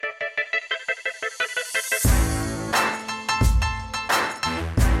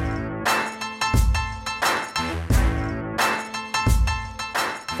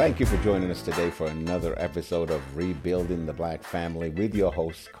Thank you for joining us today for another episode of Rebuilding the Black Family with your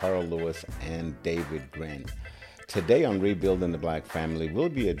hosts, Carl Lewis and David Grant. Today on Rebuilding the Black Family, we'll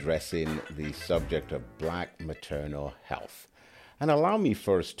be addressing the subject of Black maternal health. And allow me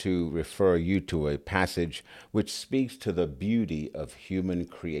first to refer you to a passage which speaks to the beauty of human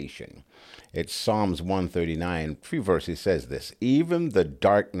creation. It's Psalms 139, 3 verses says this: "Even the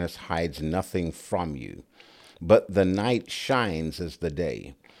darkness hides nothing from you, but the night shines as the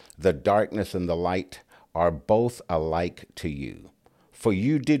day. The darkness and the light are both alike to you. For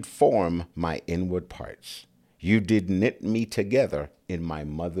you did form my inward parts. You did knit me together in my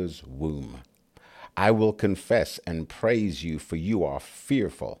mother's womb. I will confess and praise you, for you are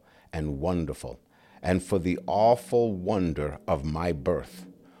fearful and wonderful, and for the awful wonder of my birth.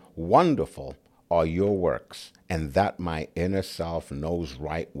 Wonderful are your works, and that my inner self knows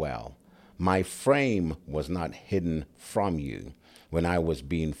right well. My frame was not hidden from you when I was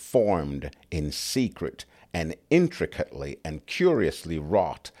being formed in secret and intricately and curiously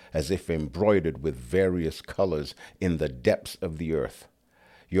wrought, as if embroidered with various colors in the depths of the earth.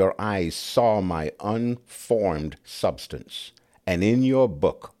 Your eyes saw my unformed substance, and in your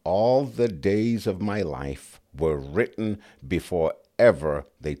book all the days of my life were written before ever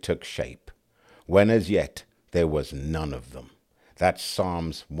they took shape, when as yet there was none of them." That's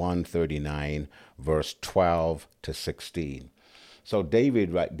Psalms 139, verse 12 to 16. So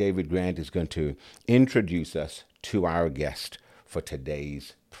David Grant is going to introduce us to our guest for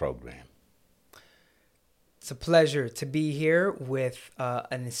today's program. It's a pleasure to be here with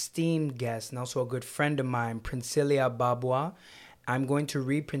an esteemed guest and also a good friend of mine, Princilia Babwa. I'm going to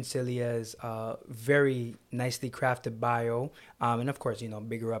read Princilia's very nicely crafted bio. And of course,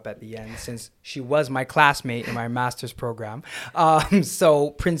 big her up at the end since she was my classmate in my master's program.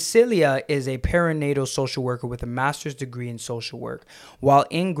 So Princilia is a perinatal social worker with a master's degree in social work. While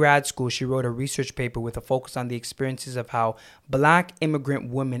in grad school, she wrote a research paper with a focus on the experiences of how Black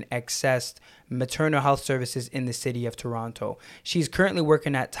immigrant women accessed maternal health services in the city of Toronto. She's currently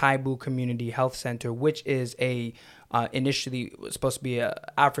working at Taibu Community Health Center, which is initially was supposed to be a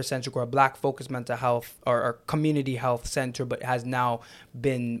Afrocentric or a Black-focused mental health or community health center, but has now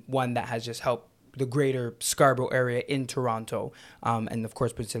been one that has just helped the greater Scarborough area in Toronto. And of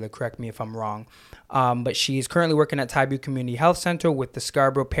course, Priscilla, correct me if I'm wrong. But she is currently working at Taibu Community Health Center with the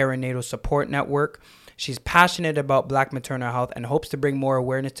Scarborough Perinatal Support Network. She's passionate about Black maternal health and hopes to bring more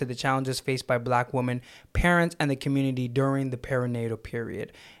awareness to the challenges faced by Black women, parents, and the community during the perinatal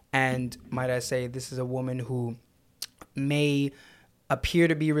period. And might I say, this is a woman who may appear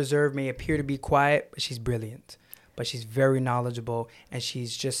to be reserved, may appear to be quiet, but she's brilliant. But she's very knowledgeable, and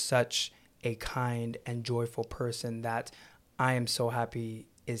she's just such a kind and joyful person that I am so happy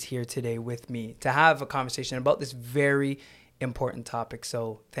is here today with me to have a conversation about this very important topic.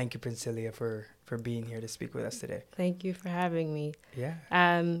 So thank you, Princilia, for being here to speak with us today. Thank you for having me. Yeah.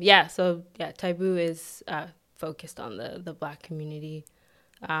 Taibu is focused on the Black community,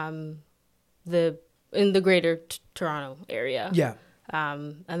 in the greater Toronto area. Yeah.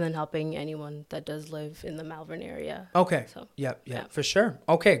 And then helping anyone that does live in the Malvern area. Okay. So, yeah, for sure.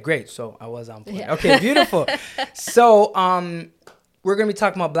 Okay, great. So I was on point. Yeah. Okay, beautiful. So we're going to be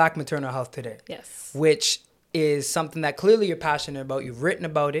talking about Black maternal health today. Yes. Which is something that clearly you're passionate about. You've written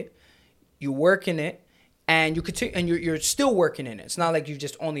about it. You work in it. And you continue, and you're still working in it. It's not like you've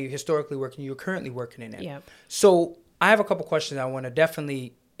just only historically working. You're currently working in it. Yeah. So I have a couple questions I want to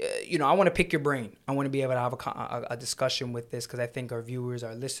definitely... I want to pick your brain. I want to be able to have a discussion with this because I think our viewers,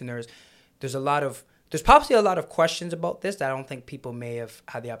 our listeners, there's probably a lot of questions about this that I don't think people may have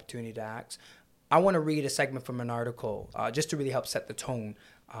had the opportunity to ask. I want to read a segment from an article just to really help set the tone.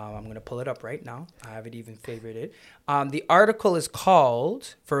 I'm going to pull it up right now. I have it even favorited. The article is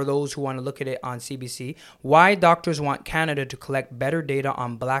called, for those who want to look at it on CBC, "Why Doctors Want Canada to Collect Better Data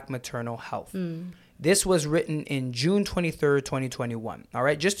on Black Maternal Health." This was written in June 23rd, 2021. All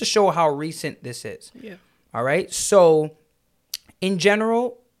right. Just to show how recent this is. Yeah. All right. So in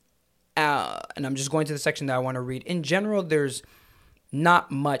general, and I'm just going to the section that I want to read. In general, there's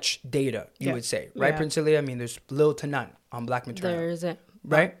not much data, you would say. Right, Princilia? I mean, there's little to none on Black maternal. There isn't.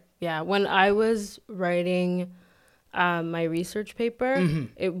 Right? Yeah. When I was writing my research paper,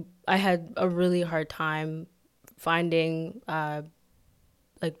 I had a really hard time finding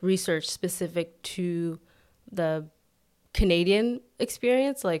research specific to the Canadian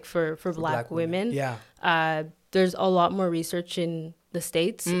experience, like for Black women. Yeah. There's a lot more research in the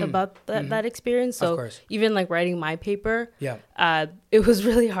States about that experience. So even like writing my paper, it was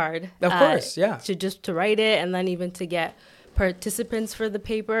really hard. Of course, to write it, and then even to get participants for the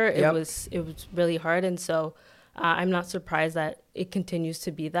paper, it was really hard. And so I'm not surprised that it continues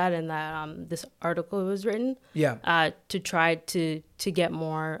to be that, and that this article was written. Yeah. To try to get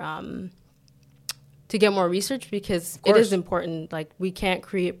more research, because it is important. Like, we can't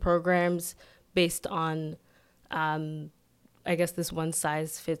create programs based on, I guess, this one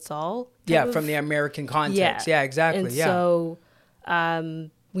size fits all. From the American context. Yeah, exactly. And so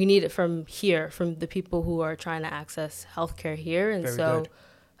we need it from here, from the people who are trying to access healthcare here. And Very good.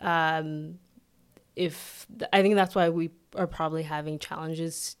 I think that's why we are probably having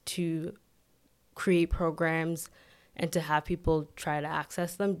challenges to create programs and to have people try to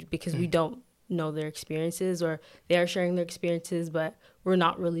access them, because we don't know their experiences, or they are sharing their experiences, but we're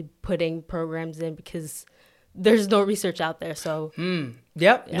not really putting programs in because there's no research out there. So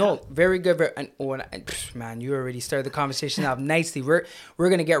no, very good. Man, you already started the conversation out nicely. We're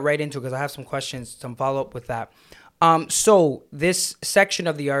gonna get right into it, because I have some questions, some follow up with that. So this section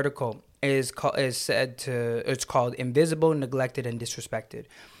of the article is called "Invisible, Neglected, and Disrespected."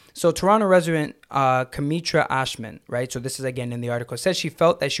 So Toronto resident Kamitra Ashman, right? So this is again in the article, says she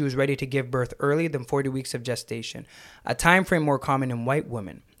felt that she was ready to give birth earlier than 40 weeks of gestation, a time frame more common in white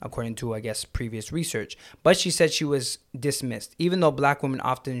women, according to, I guess, previous research. But she said she was dismissed, even though Black women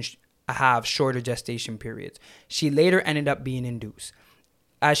often have shorter gestation periods. She later ended up being induced.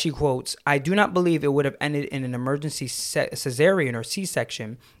 As she quotes, "I do not believe it would have ended in an emergency cesarean or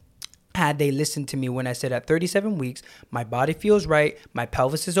C-section had they listened to me when I said at 37 weeks, my body feels right, my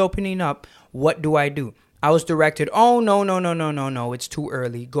pelvis is opening up, what do I do? I was directed, oh, no, it's too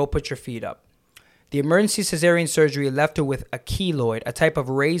early, go put your feet up. The emergency cesarean surgery left her with a keloid, a type of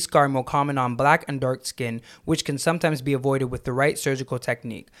raised scar more common on black and dark skin, which can sometimes be avoided with the right surgical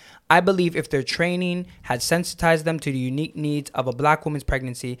technique. I believe if their training had sensitized them to the unique needs of a Black woman's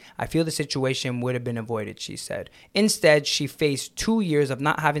pregnancy, I feel the situation would have been avoided," she said. Instead, she faced 2 years of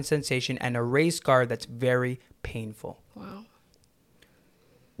not having sensation and a raised scar that's very painful. Wow.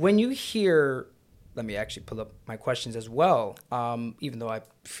 When you hear... Let me actually pull up my questions as well, even though I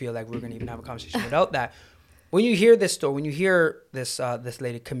feel like we're going to even have a conversation without that. When you hear this story, when you hear this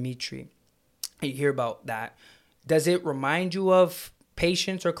lady, Kamitri, and you hear about that, does it remind you of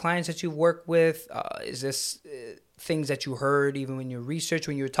patients or clients that you've worked with? Is this things that you heard even when you researched,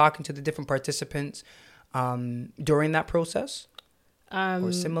 when you were talking to the different participants during that process?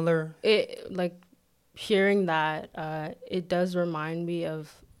 Or similar? Like, hearing that, it does remind me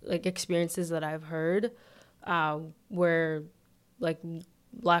of like experiences that I've heard where like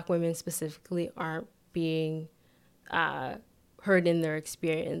Black women specifically aren't being heard in their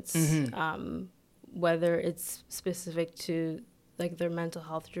experience, whether it's specific to like their mental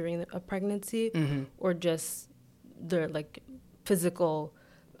health during a pregnancy or just their like physical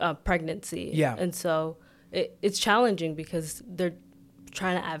pregnancy. Yeah. And so it's challenging because they're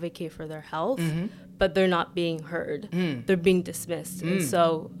trying to advocate for their health, but they're not being heard. They're being dismissed. And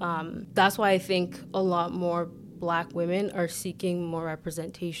so that's why I think a lot more Black women are seeking more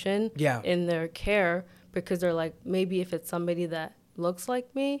representation in their care, because they're like, maybe if it's somebody that looks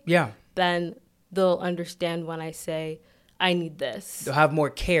like me, then they'll understand when I say, I need this. They'll have more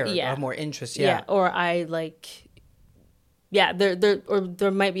care. They'll have more interest. Or I like...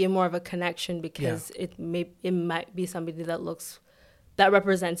 there might be more of a connection because it might be somebody that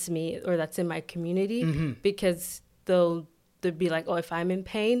represents me or that's in my community, because they'll be like, oh, if I'm in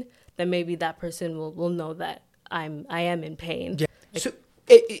pain, then maybe that person will know that I am in pain. Yeah. Like, so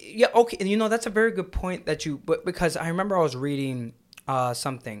okay. And that's a very good point because I remember I was reading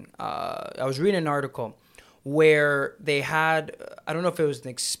something. I was reading an article where they had, I don't know if it was an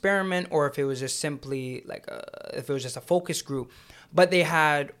experiment or if it was just simply like if it was just a focus group, but they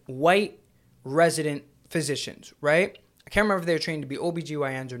had white resident physicians, right? I can't remember if they were trained to be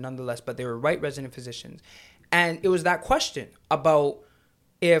OBGYNs or nonetheless, but they were white resident physicians. And it was that question about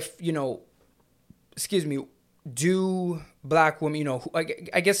if, do Black women, I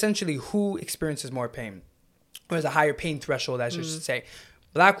guess essentially who experiences more pain? Or has a higher pain threshold, as you should say,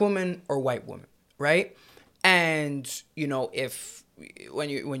 Black woman or white woman, right? And, if when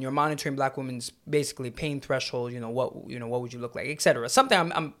you're monitoring Black women's basically pain threshold, what would you look like, etc. Something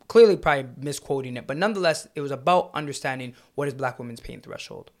I'm clearly probably misquoting it, but nonetheless, it was about understanding what is Black women's pain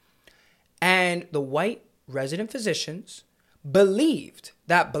threshold. And the white resident physicians believed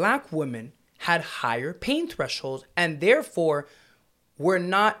that Black women had higher pain thresholds and therefore were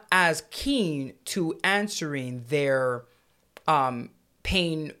not as keen to answering their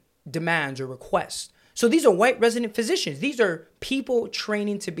pain demands or requests. So these are white resident physicians. These are people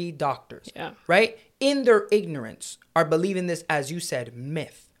training to be doctors, right? In their ignorance are believing this, as you said,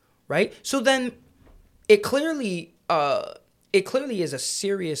 myth, right? So then it clearly is a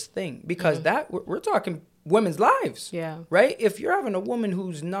serious thing because that we're talking women's lives. Yeah. Right? If you're having a woman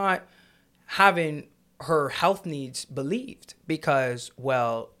who's not having her health needs believed because,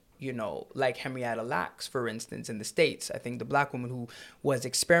 well, you know, like Henrietta Lacks, for instance, in the States, I think the black woman who was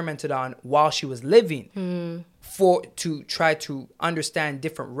experimented on while she was living to try to understand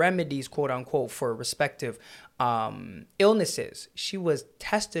different remedies, quote unquote, for respective illnesses. She was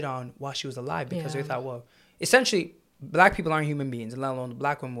tested on while she was alive because they thought, well, essentially, black people aren't human beings, let alone the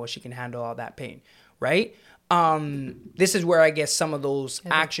black woman, well, she can handle all that pain, right? This is where I guess some of those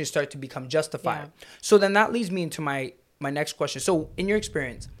actions start to become justified. Yeah. So then that leads me into my next question. So in your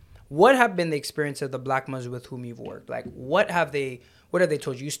experience, what have been the experience of the black mothers with whom you've worked? Like, what have they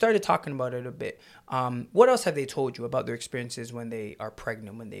told you? You started talking about it a bit. What else have they told you about their experiences when they are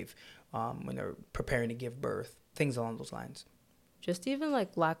pregnant, when they're preparing to give birth, things along those lines? Just even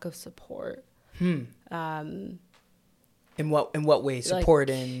like lack of support. In what way? Support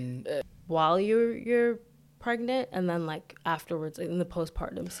like, in while you're pregnant, and then like afterwards, like in the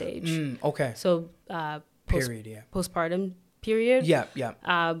postpartum stage. Okay. So period. Yeah. Postpartum period. Yeah. Yeah.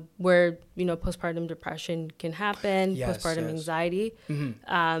 Where postpartum depression can happen. Yes, postpartum anxiety.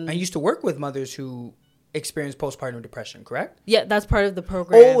 I used to work with mothers who experience postpartum depression. Correct? Yeah, that's part of the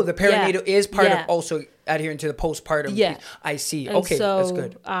program. Oh, the perinatal is part of also adhering to the postpartum. Yeah. Piece. I see. And okay, so, that's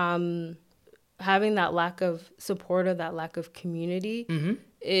good. Having that lack of support or that lack of community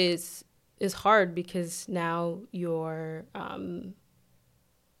is hard because now you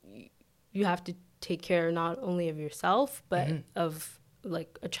have to take care not only of yourself but of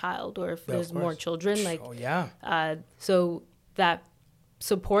like a child, or if there's more children, like so that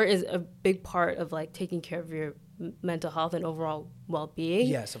support is a big part of like taking care of your mental health and overall well-being.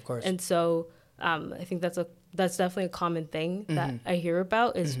 Yes, of course. And so I think that's definitely a common thing that I hear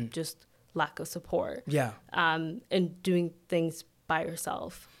about is just lack of support. Yeah. And doing things by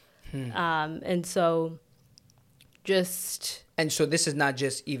yourself. And so this is not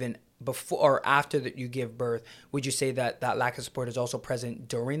just even before or after that you give birth. Would you say that lack of support is also present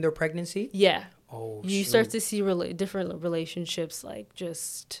during their pregnancy? Yeah. Oh, you start to see different relationships like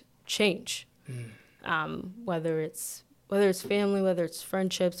just change. Whether it's family, whether it's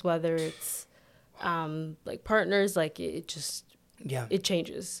friendships, whether it's like partners, like it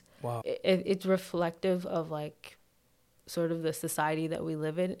changes. Wow. It's reflective of like sort of the society that we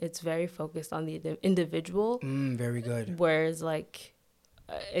live in. It's very focused on the individual. Very good. Whereas like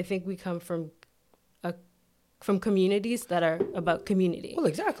I think we come from communities that are about community. Well,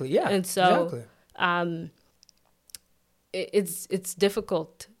 exactly. Yeah. And so exactly. it's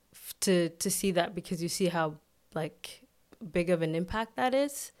difficult to see that because you see how like big of an impact that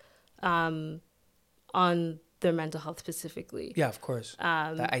is on their mental health specifically. Yeah, of course.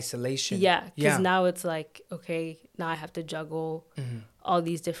 That isolation. Yeah, because now it's like, okay, now I have to juggle all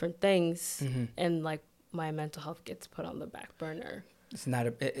these different things, and like my mental health gets put on the back burner. It's not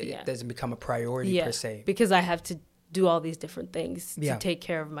it doesn't become a priority per se. Because I have to do all these different things to take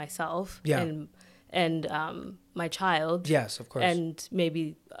care of myself and my child. Yes, of course. And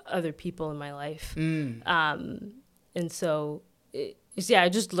maybe other people in my life. And so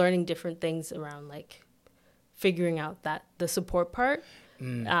just learning different things around like figuring out that the support part.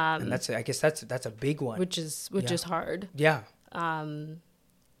 And I guess that's a big one. Which is hard. Yeah. And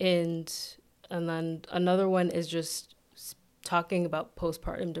then another one is just talking about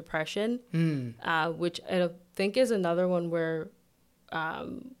postpartum depression, which I think is another one where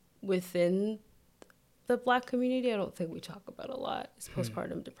within the Black community, I don't think we talk about a lot. It's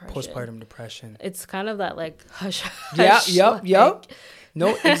postpartum depression. Postpartum depression. It's kind of that like hush. Yep.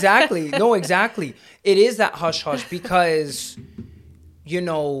 No, exactly. It is that hush hush because,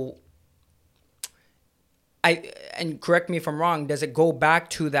 and correct me if I'm wrong, does it go back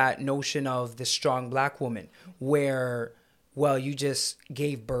to that notion of the strong Black woman where, well, you just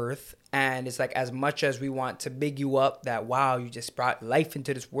gave birth and it's like as much as we want to big you up that, wow, you just brought life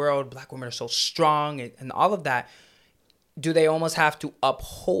into this world, Black women are so strong and all of that, do they almost have to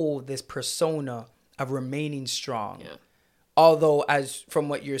uphold this persona of remaining strong? Yeah. Although, as from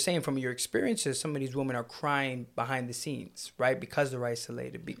what you're saying, from your experiences, some of these women are crying behind the scenes, right? Because they're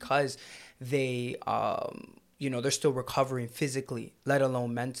isolated, because they, they're still recovering physically, let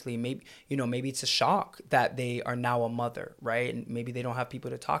alone mentally. Maybe it's a shock that they are now a mother, right? And maybe they don't have people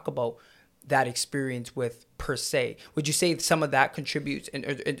to talk about that experience with per se. Would you say some of that contributes?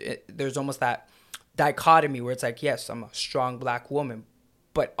 And there's almost that dichotomy where it's like, yes, I'm a strong Black woman,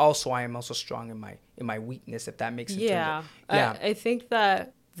 but also I am also strong in my weakness, if that makes sense. Yeah. I think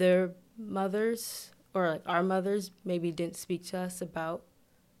that their mothers or like our mothers maybe didn't speak to us about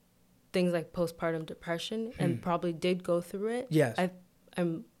things like postpartum depression and probably did go through it. Yes.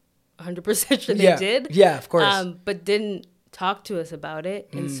 I'm 100% sure Yeah. they did. Yeah, of course. But didn't talk to us about it.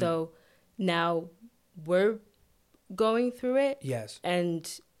 And so now we're going through it. Yes. And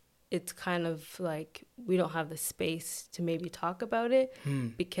it's kind of like we don't have the space to maybe talk about it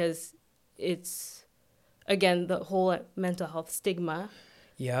because it's, again, the whole mental health stigma.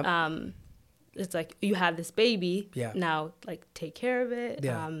 Yeah. It's like, you have this baby. Yeah. Now, like, take care of it.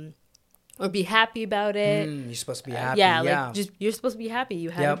 Yeah. Or be happy about it. You're supposed to be happy. Like, just, you're supposed to be happy.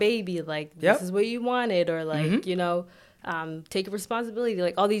 You had a baby. Like, this is what you wanted. Or, like, you know, take responsibility.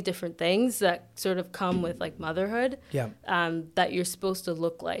 Like, all these different things that sort of come with, like, motherhood. Yeah. That you're supposed to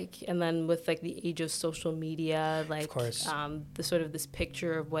look like. And then with, like, the age of social media, like, of course. The sort of this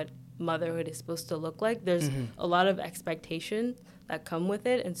picture of what motherhood is supposed to look like, there's a lot of expectation that come with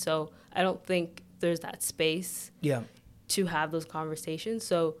it. And so I don't think there's that space to have those conversations.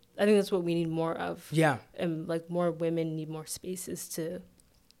 So I think that's what we need more of. Yeah. And like more women need more spaces to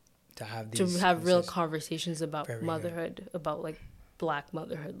have real conversations about motherhood, about like Black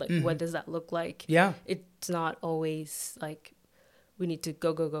motherhood. Like what does that look like? Yeah. It's not always like we need to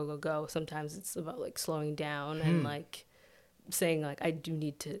go. Sometimes it's about like slowing down and like saying like I do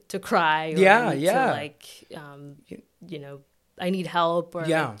need to cry. Or I need to, like you know, I need help or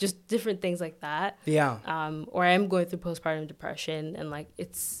like just different things like that. Yeah. Or I am going through postpartum depression and like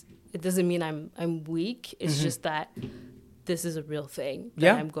it doesn't mean I'm weak. It's just that this is a real thing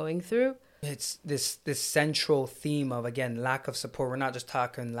that I'm going through. It's this central theme of, again, lack of support. We're not just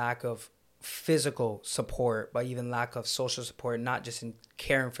talking lack of physical support, but even lack of social support, not just in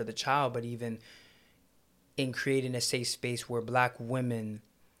caring for the child, but even in creating a safe space where Black women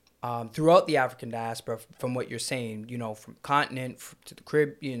throughout the African diaspora, from what you're saying, you know, from continent to the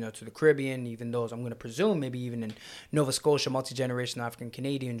to the Caribbean, even those, I'm going to presume, maybe even in Nova Scotia, multi-generational African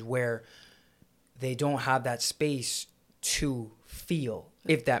Canadians, where they don't have that space to feel,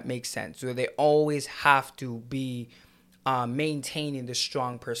 if that makes sense, where they always have to be maintaining this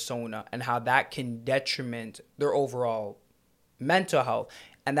strong persona, and how that can detriment their overall mental health.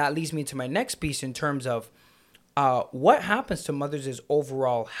 And that leads me to my next piece in terms of what happens to mothers'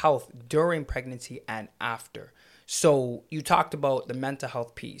 overall health during pregnancy and after. So you talked about the mental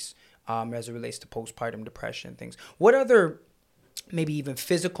health piece as it relates to postpartum depression and things. What other maybe even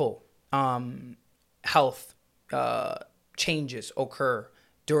physical health changes occur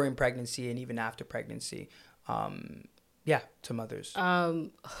during pregnancy and even after pregnancy? To mothers. A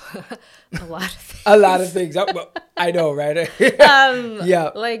lot of things. A lot of things. I know, right?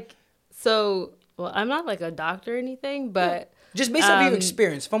 Like, so, well, I'm not like a doctor or anything, but just based on your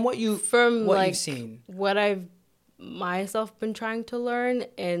experience, from what you've seen, what I've myself been trying to learn,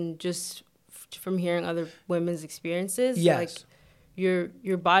 and just from hearing other women's experiences, like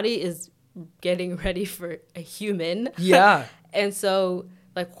your body is getting ready for a human. Yeah. And so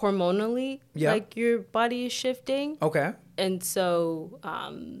like hormonally, like your body is shifting. Okay. And so,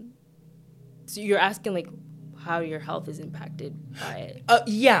 so you're asking like how your health is impacted by it.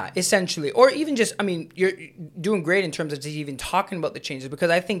 Yeah, essentially. Or even just, I mean, you're doing great in terms of just even talking about the changes, because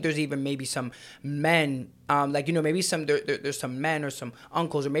I think there's even maybe some men, like, you know, maybe there's some men or some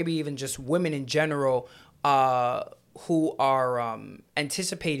uncles, or maybe even just women in general, who are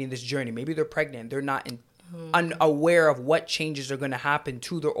anticipating this journey. Maybe they're pregnant. They're not unaware of what changes are going to happen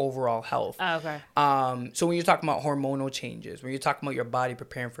to their overall health. Oh, okay. So when you're talking about hormonal changes, when you're talking about your body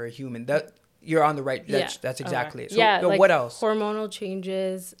preparing for a human, that you're on the right. That's exactly it. So like what else? Hormonal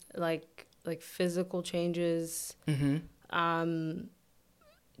changes, like physical changes. Mm-hmm.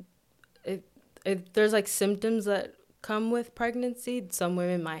 There's like symptoms that come with pregnancy. Some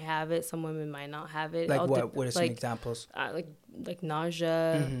women might have it. Some women might not have it. Like what? What are some examples? Like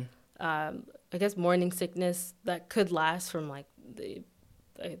nausea. Mm-hmm. I guess morning sickness that could last from like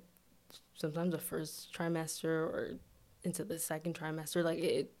sometimes the first trimester or into the second trimester. Like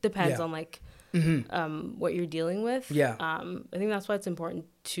it depends on like what you're dealing with. Yeah. I think that's why it's important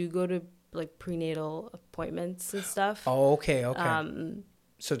to go to like prenatal appointments and stuff. Oh, okay.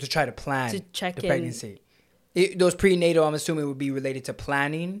 So to try to plan to check the pregnancy. Those prenatal, I'm assuming, would be related to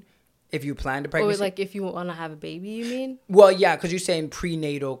planning. If you plan the pregnancy? Or like if you want to have a baby, you mean? Well, yeah, because you're saying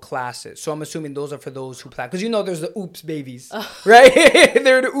prenatal classes. So I'm assuming those are for those who plan. Because you know there's the oops babies, right?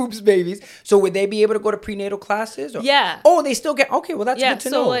 They're the oops babies. So would they be able to go to prenatal classes? Or? Yeah. Oh, they still get... Okay, well, that's good to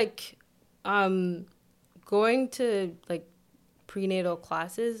know. So like going to like prenatal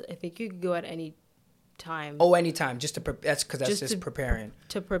classes, I think you could go at any time. Oh, anytime. Just to... That's because that's just preparing.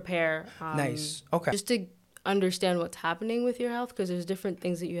 To prepare. Nice. Okay. Just to understand what's happening with your health, because there's different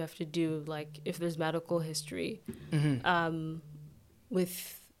things that you have to do, like if there's medical history,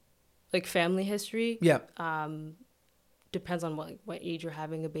 with like family history, depends on what age you're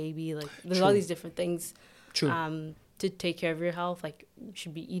having a baby. Like there's True. all these different things True. to take care of your health. Like you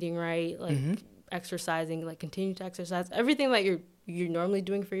should be eating right, like exercising, like continue to exercise. Everything that you're normally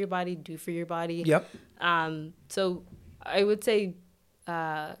doing for your body, do for your body. Yep. So I would say,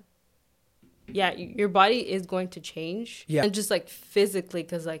 your body is going to change. Yeah. And just like physically,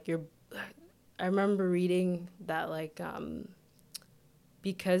 because like I remember reading that like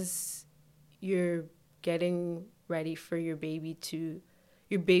because you're getting ready for your baby to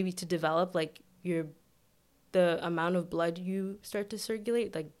develop, like the amount of blood you start to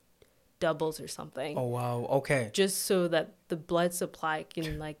circulate like doubles or something. Oh wow. Okay. Just so that the blood supply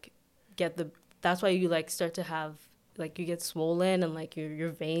can like that's why you like start to have like you get swollen and like your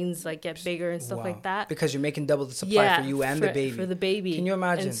veins like get bigger and stuff Wow. like that. Because you're making double the supply for you and the baby. For the baby. Can you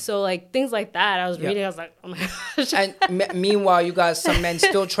imagine? And so like things like that, I was reading, I was like, oh my gosh. And meanwhile, you got some men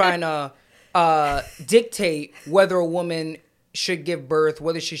still trying to dictate whether a woman should give birth,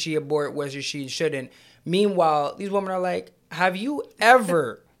 whether she should abort, whether she shouldn't. Meanwhile, these women are like, have you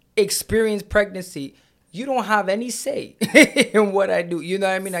ever experienced pregnancy? You don't have any say in what I do. You know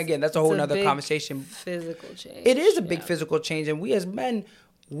what I mean? Again, that's a whole nother conversation. Physical change. It is a big physical change. And we as men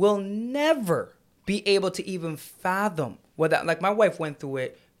will never be able to even fathom what that, like my wife went through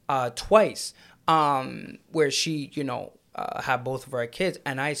it twice, where she, had both of our kids.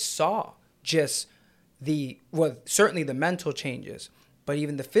 And I saw just certainly the mental changes, but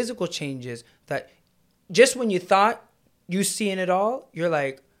even the physical changes that just when you thought you seen it all, you're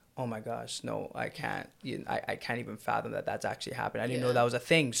like, oh my gosh, no, I can't. I can't even fathom that that's actually happened. I didn't know that was a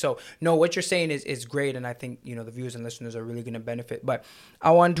thing. So no, what you're saying is great, and I think the viewers and listeners are really going to benefit. But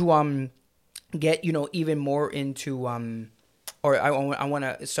I want to get even more into or I want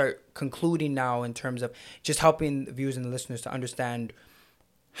to start concluding now in terms of just helping the viewers and the listeners to understand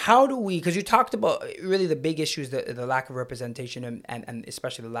how do we, because you talked about really the big issues, the lack of representation and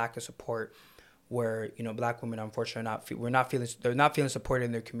especially the lack of support, where Black women unfortunately they're not feeling supported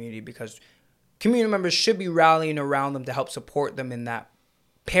in their community, because community members should be rallying around them to help support them in that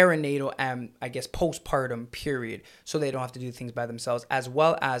perinatal and I guess postpartum period, so they don't have to do things by themselves, as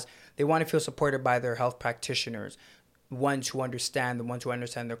well as they want to feel supported by their health practitioners, ones who understand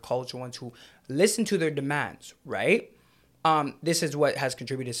their culture, ones who listen to their demands, right? This is what has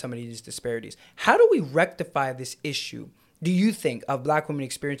contributed to some of these disparities. How do we rectify this issue, do you think, of Black women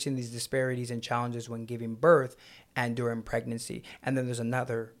experiencing these disparities and challenges when giving birth and during pregnancy? And then there's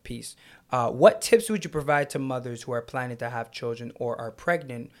another piece. What tips would you provide to mothers who are planning to have children or are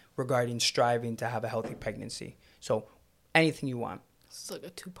pregnant regarding striving to have a healthy pregnancy? So anything you want. It's like a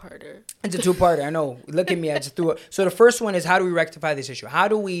two-parter. It's a two-parter. I know. Look at me. I just threw it. So the first one is, how do we rectify this issue? How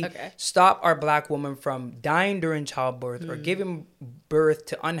do we stop our Black women from dying during childbirth or giving birth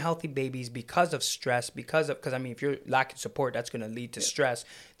to unhealthy babies because of stress, because I mean, if you're lacking support, that's going to lead to stress,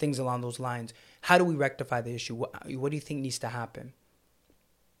 things along those lines. How do we rectify the issue? What do you think needs to happen,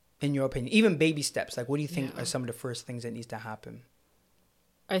 in your opinion? Even baby steps. Like, what do you think are some of the first things that needs to happen?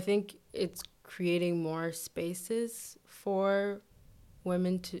 I think it's creating more spaces for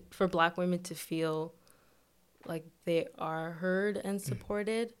Black women to feel like they are heard and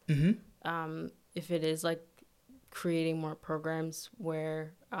supported. Mm-hmm. If it is like creating more programs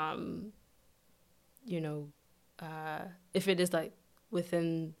where, if it is like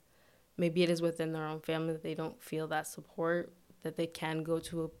maybe it is within their own family that they don't feel that support, that they can go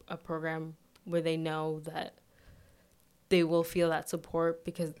to a program where they know that they will feel that support,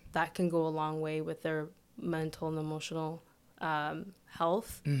 because that can go a long way with their mental and emotional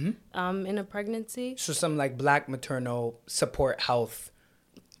health in a pregnancy. So some like Black maternal support health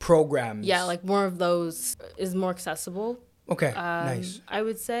programs. Yeah, like more of those is more accessible. Okay, nice. I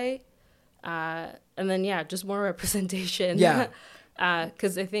would say. And then, just more representation. Yeah.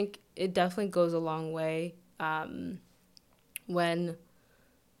 Because I think it definitely goes a long way when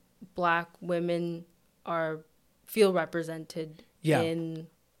Black women feel represented in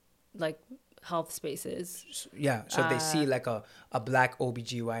like health spaces. So they see like a Black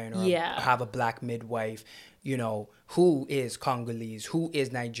OBGYN or have a Black midwife, who is Congolese, who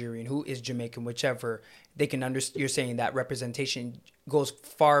is Nigerian, who is Jamaican, whichever. They can understand. You're saying that representation goes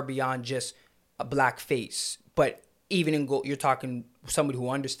far beyond just a Black face, but even you're talking somebody who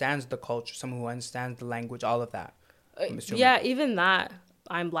understands the culture, someone who understands the language, all of that. Even that.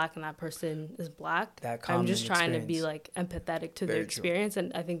 I'm Black and that person is Black. I'm just trying to be like empathetic to their experience,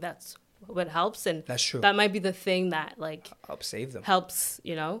 and I think that's what helps. And that's true. That might be the thing that like helps save them. Helps,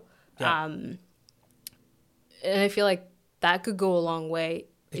 and I feel like that could go a long way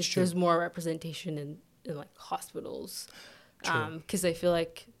if there's more representation in like hospitals. Because I feel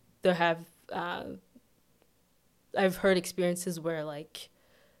like there have I've heard experiences where like,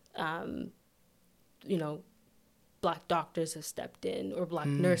 you know, Black doctors have stepped in or Black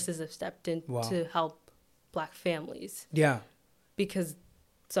nurses have stepped in to help Black families. Yeah. Because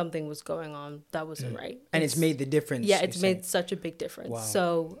something was going on that wasn't right. And it's made the difference. Yeah, it's made such a big difference. Wow.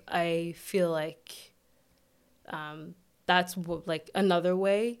 So I feel like that's like another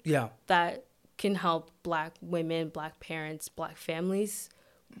way that can help Black women, Black parents, Black families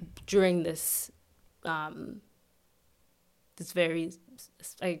during this this very,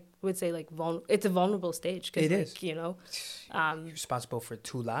 I would say, like it's a vulnerable stage. Cause, it like, is. you know, you're responsible for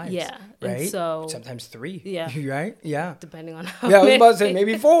 2 lives. Yeah, right. And so sometimes 3. Yeah, right. Yeah, depending on how. Yeah, I was about to say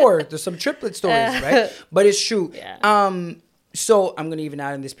maybe 4. There's some triplet stories, right? But it's true. Yeah. So I'm gonna even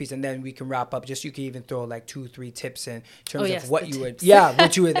add in this piece, and then we can wrap up. Just you can even throw like 2-3 tips in terms of what you would,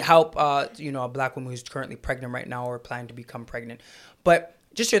 what you would help, you know, a Black woman who's currently pregnant right now or planning to become pregnant. But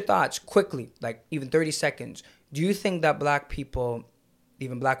just your thoughts quickly, like even 30 seconds. Do you think that Black people,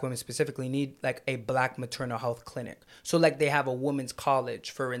 even Black women specifically, need like a Black maternal health clinic? So like they have a women's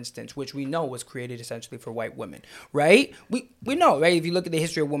college, for instance, which we know was created essentially for white women, right? We know, right? If you look at the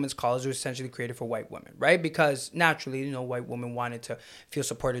history of women's college, it was essentially created for white women, right? Because naturally, you know, white women wanted to feel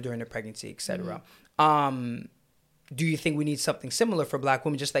supported during their pregnancy, etc. Do you think we need something similar for Black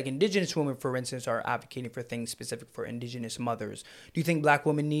women, just like Indigenous women, for instance, are advocating for things specific for Indigenous mothers? Do you think Black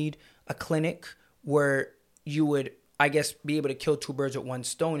women need a clinic where you would, I guess, be able to kill 2 birds with 1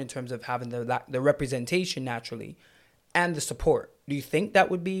 stone in terms of having the representation naturally and the support? Do you think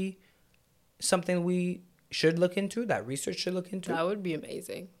that would be something we should look into, that research should look into? That would be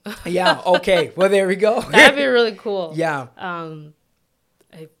amazing. Yeah. Okay. Well, there we go. That'd be really cool. Yeah.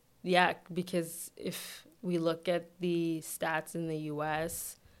 Because if we look at the stats in the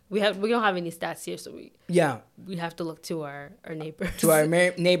U.S., we don't have any stats here, so we have to look to our neighbors. To our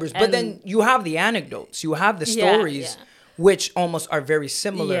neighbors. But then you have the anecdotes. You have the stories, which almost are very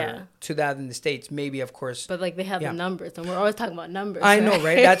similar to that in the States. Maybe, of course. But like they have the numbers, and we're always talking about numbers. I know,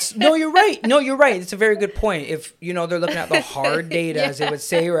 right? No, you're right. It's a very good point. If, you know, they're looking at the hard data, as they would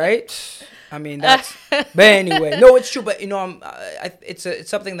say, right? I mean, that's, but anyway, no, it's true. But, you know, it's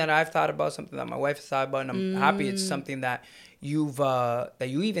something that I've thought about, something that my wife has thought about, and I'm happy it's something that you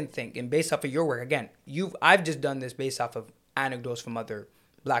even think, and based off of your work, again, I've just done this based off of anecdotes from other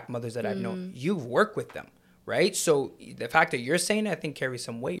Black mothers that I've known. You've worked with them, right? So the fact that you're saying it, I think, carries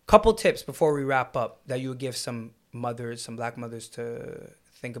some weight. Couple tips before we wrap up that you would give some mothers, some Black mothers, to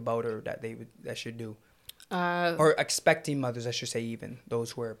think about, or that should do. Or expecting mothers, I should say, even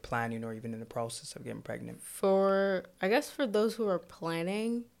those who are planning or even in the process of getting pregnant. For those who are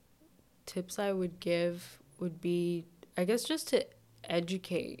planning, tips I would give would be, I guess, just to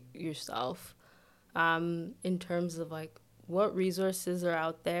educate yourself in terms of like what resources are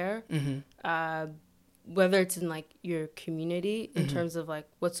out there, whether it's in like your community, in terms of like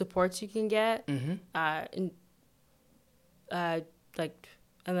what supports you can get, and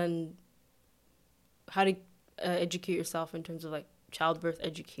then how to educate yourself in terms of like childbirth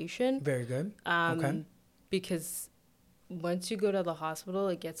education. Very good. Okay. Because once you go to the hospital,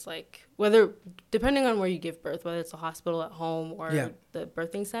 it gets like, depending on where you give birth, whether it's a hospital at home or the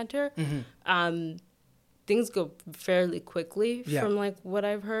birthing center, things go fairly quickly from like what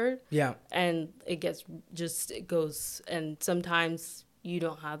I've heard. Yeah. And it goes, and sometimes you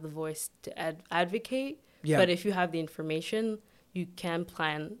don't have the voice to advocate. Yeah. But if you have the information, you can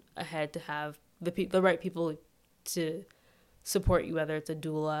plan ahead to have the right people to support you, whether it's a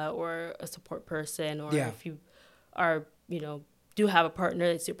doula or a support person, or if you are, you know, do have a partner,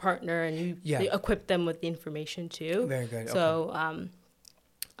 it's your partner, and you equip them with the information too. Very good. So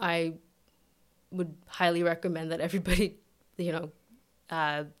I would highly recommend that everybody, you know,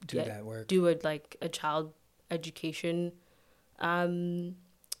 do that work. Do a child education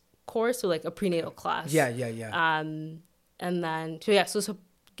course, or like a prenatal class. And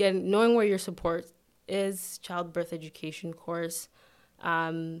then knowing where your support is, childbirth education course,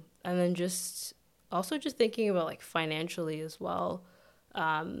 and then just thinking about like financially as well,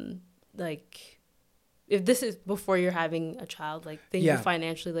 like if this is before you're having a child, like thinking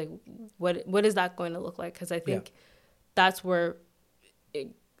financially, like what is that going to look like? Because I think that's where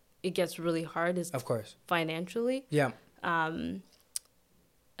it gets really hard, is of course financially. And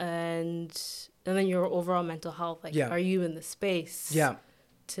then your overall mental health, like are you in the space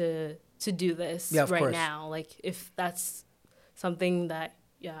to do this right now? Like if that's something that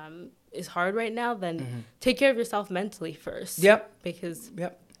is hard right now, then take care of yourself mentally first. Because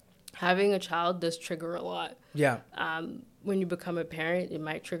having a child does trigger a lot. When you become a parent, it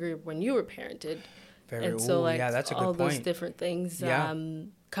might trigger when you were parented. That's a good point. All those different things.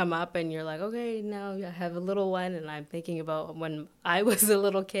 come up and you're like, okay, now I have a little one and I'm thinking about when I was a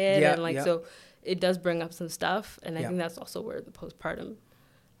little kid. Yeah, And like, yeah. so it does bring up some stuff. And I Yeah. think that's also where the postpartum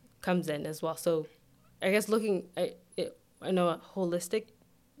comes in as well. So I guess looking at it, I know a holistic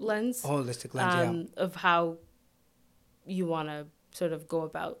lens, of how you want to sort of go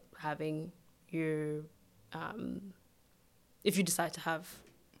about having your, if you decide to have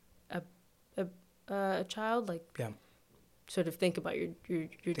a child, like, Yeah. sort of think about your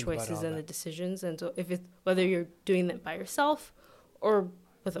choices all and that. the decisions. And so if it's whether you're doing that by yourself or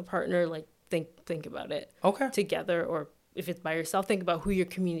with a partner, like think about it Okay. together, or if it's by yourself, think about who your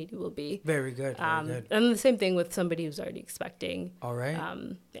community will be. Very good. Very good. And the same thing with somebody who's already expecting. All right.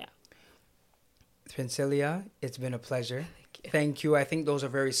 Yeah. Princilia, it's been a pleasure. Thank you. I think those are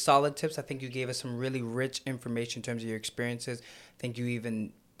very solid tips. I think you gave us some really rich information in terms of your experiences. I think you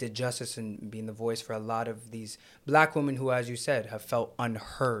even did justice in being the voice for a lot of these Black women who, as you said, have felt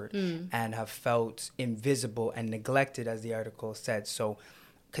unheard and have felt invisible and neglected, as the article said. So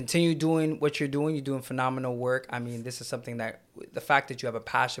continue doing what you're doing. You're doing phenomenal work. I mean, this is something that the fact that you have a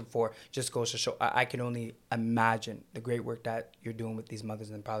passion for just goes to show. I can only imagine the great work that you're doing with these mothers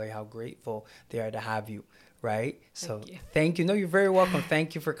and probably how grateful they are to have you. Right? So thank you. No, you're very welcome.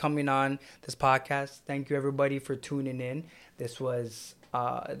 Thank you for coming on this podcast. Thank you, everybody, for tuning in. This was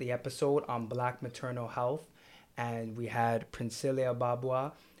the episode on Black maternal health. And we had Princilia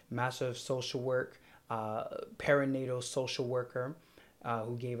Babwa, Master of Social Work, perinatal social worker,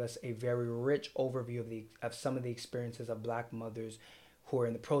 who gave us a very rich overview of some of the experiences of Black mothers who are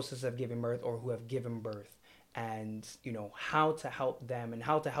in the process of giving birth or who have given birth. And, you know, how to help them and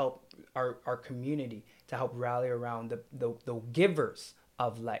how to help our community to help rally around the givers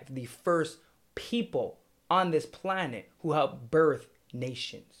of life, the first people on this planet who helped birth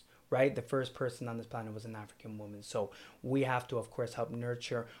nations, right? The first person on this planet was an African woman. So we have to, of course, help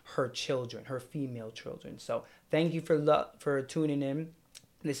nurture her children, her female children. So thank you for tuning in.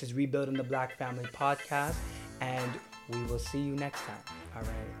 This is Rebuilding the Black Family podcast, and we will see you next time. All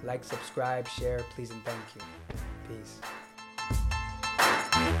right. Like, subscribe, share, please, and thank you. Peace.